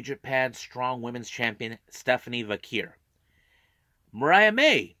crowned New Japan Strong Women's Champion Stephanie Vakir, Mariah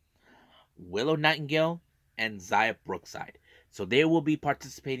May, Willow Nightingale, and Zaya Brookside. So they will be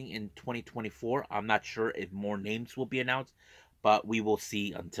participating in 2024. I'm not sure if more names will be announced, but we will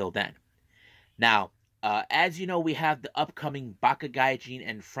see until then. Now, as you know, we have the upcoming Baka Gaijin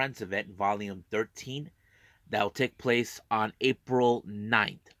and Friends event, Volume 13. That will take place on April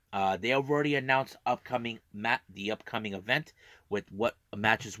 9th. They have already announced the upcoming event with what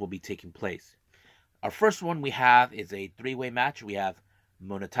matches will be taking place. Our first one we have is a three-way match. We have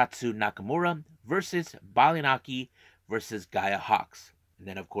Monotatsu Nakamura versus Balinaki versus Gaia Hawks. And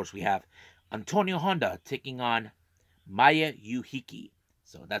then, of course, we have Antonio Honda taking on Maya Yuhiki.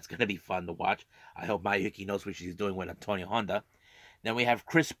 So that's going to be fun to watch. I hope Maya Yuhiki knows what she's doing with Antonio Honda. Then we have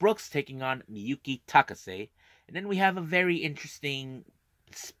Chris Brooks taking on Miyuki Takase. And then we have a very interesting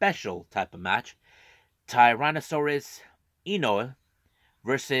special type of match. Tyrannosaurus Inoue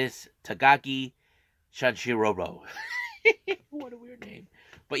versus Tagaki Shanshiroro. What a weird name.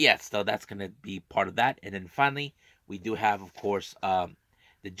 But yes, so that's going to be part of that. And then finally, we do have, of course,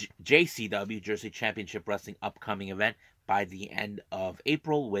 the JCW, Jersey Championship Wrestling upcoming event by the end of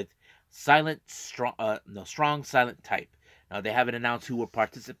April with strong silent type. Now, they haven't announced who will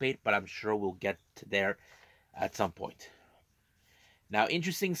participate, but I'm sure we'll get to there at some point. Now,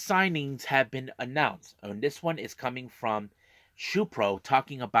 interesting signings have been announced. And this one is coming from Shupro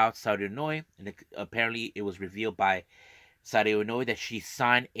talking about Saori Anou. And apparently, it was revealed by Saori Anou that she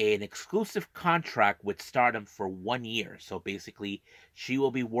signed an exclusive contract with Stardom for 1 year. So basically, she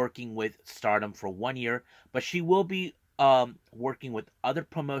will be working with Stardom for 1 year, but she will be working with other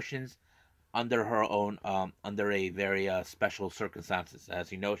promotions under her own, under a very special circumstances.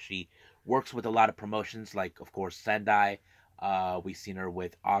 As you know, she works with a lot of promotions, like, of course, Sendai. We've seen her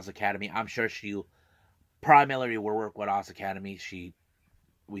with Oz Academy. I'm sure she'll primarily will work with Oz Academy.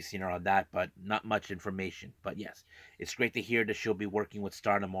 We've seen her on that, but not much information. But yes, it's great to hear that she'll be working with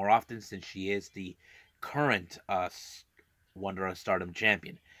Stardom more often since she is the current Wonder of Stardom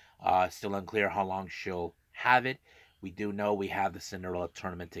champion. Still unclear how long she'll have it. We do know we have the Cinderella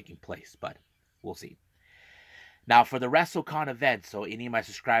tournament taking place, but we'll see. Now, for the WrestleCon event, so any of my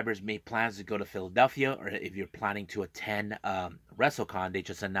subscribers made plans to go to Philadelphia, or if you're planning to attend WrestleCon, they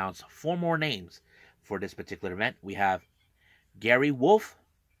just announced 4 more names for this particular event. We have Gary Wolf,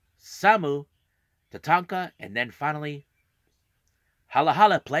 Samu, Tatanka, and then finally, Hala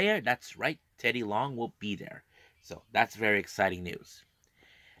Hala player. That's right, Teddy Long will be there. So that's very exciting news.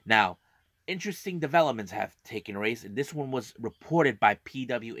 Now, interesting developments have taken place, and this one was reported by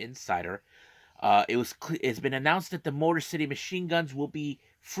PW Insider. It's been announced that the Motor City Machine Guns will be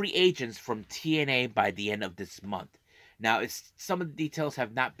free agents from TNA by the end of this month. Now, some of the details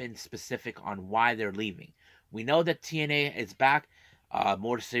have not been specific on why they're leaving. We know that TNA is back.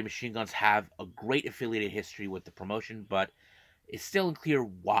 Motor City Machine Guns have a great affiliated history with the promotion, but it's still unclear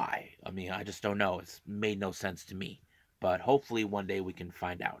why. I mean, I just don't know. It's made no sense to me. But hopefully one day we can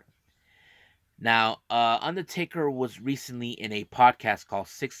find out. Now, Undertaker was recently in a podcast called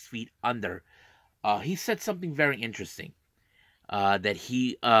 6 Feet Under. He said something very interesting. That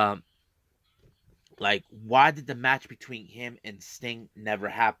he, why did the match between him and Sting never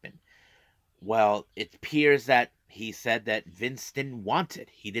happen? Well, it appears that he said that Vince didn't want it.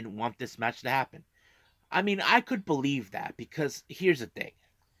 He didn't want this match to happen. I mean, I could believe that because here's the thing.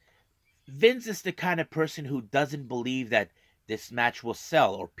 Vince is the kind of person who doesn't believe that this match will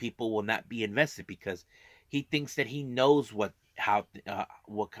sell or people will not be invested because he thinks that he knows what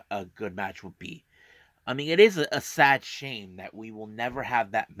a good match would be. I mean, it is a sad shame that we will never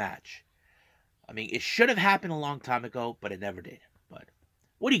have that match. I mean, it should have happened a long time ago, but it never did. But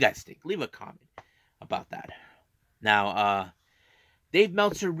what do you guys think? Leave a comment about that. Now, Dave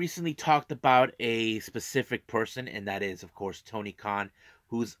Meltzer recently talked about a specific person, and that is, of course, Tony Khan,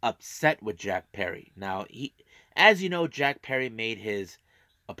 who's upset with Jack Perry. Now, as you know, Jack Perry made his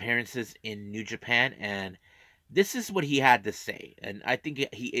appearances in New Japan, and this is what he had to say. And I think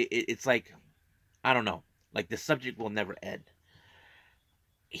it's like, I don't know, like the subject will never end.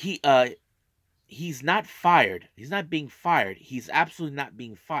 He's not fired. He's not being fired. He's absolutely not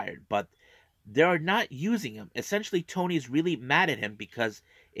being fired, but they're not using him. Essentially, Tony's really mad at him because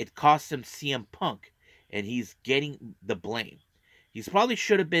it cost him CM Punk, and he's getting the blame. He's probably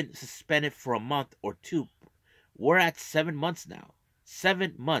should have been suspended for a month or two. We're at 7 months now.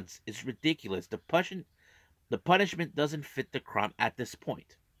 7 months is ridiculous. The punishment doesn't fit the crime at this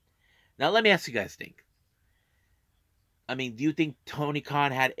point. Now, let me ask you guys think. I mean, do you think Tony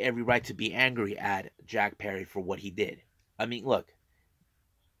Khan had every right to be angry at Jack Perry for what he did? I mean, look.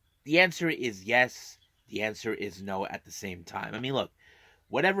 The answer is yes. The answer is no at the same time. I mean, look.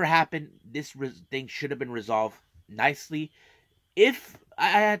 Whatever happened, this thing should have been resolved nicely. If I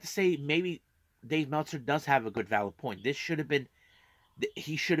had to say, maybe Dave Meltzer does have a good valid point. He should have been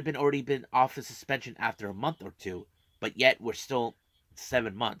already been off the suspension after a month or two, but yet we're still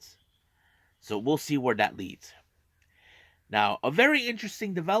 7 months. So we'll see where that leads. Now, a very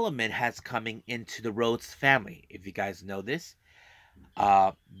interesting development has coming into the Rhodes family. If you guys know this,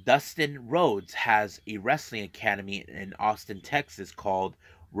 Dustin Rhodes has a wrestling academy in Austin, Texas called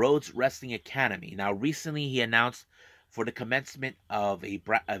Rhodes Wrestling Academy. Now, recently he announced for the commencement of a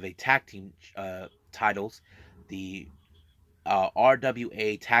tag team titles, the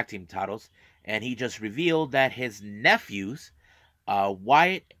RWA tag team titles, and he just revealed that his nephews,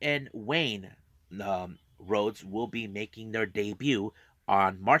 Wyatt and Wayne Rhodes, will be making their debut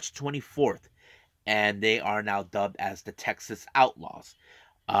on March 24th, and they are now dubbed as the Texas Outlaws.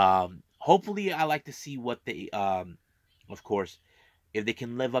 Hopefully, I like to see what they, of course, if they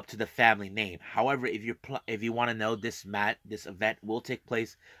can live up to the family name. However, if you want to know, this event will take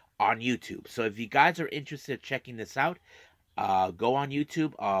place on YouTube. So if you guys are interested in checking this out, go on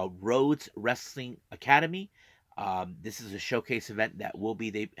YouTube, Rhodes Wrestling Academy. This is a showcase event that will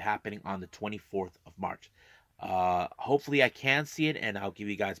be happening on the 24th of March. Hopefully I can see it, and I'll give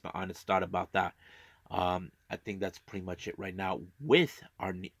you guys my honest thought about that. I think that's pretty much it right now with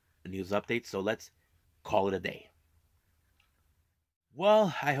our news updates. So let's call it a day.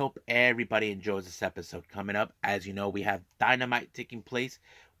 Well, I hope everybody enjoys this episode. Coming up, as you know, we have Dynamite taking place.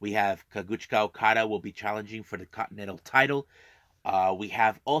 We have Kazuchika Okada will be challenging for the Continental title. We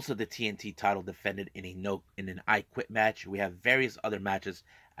have also the TNT title defended in an I Quit match. We have various other matches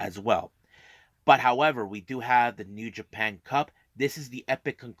as well. But however, we do have the New Japan Cup. This is the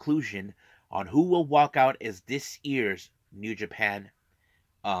epic conclusion on who will walk out as this year's New Japan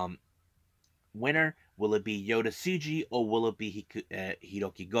winner. Will it be Yota Tsuji or will it be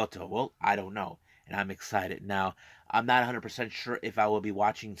Hiroki Goto? Well, I don't know, and I'm excited. Now, I'm not 100% sure if I will be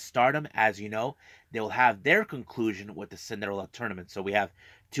watching Stardom. As you know, they'll have their conclusion with the Cinderella tournament. So we have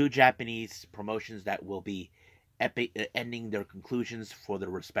two Japanese promotions that will be ending their conclusions for their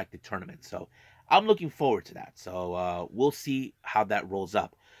respective tournaments. So I'm looking forward to that. So we'll see how that rolls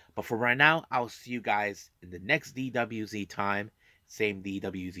up. But for right now, I'll see you guys in the next DWZ time. Same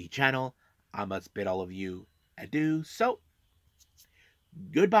DWZ channel. I must bid all of you adieu. So,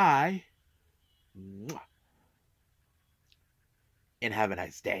 Goodbye. And have a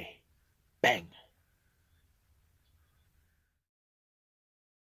nice day. Bang.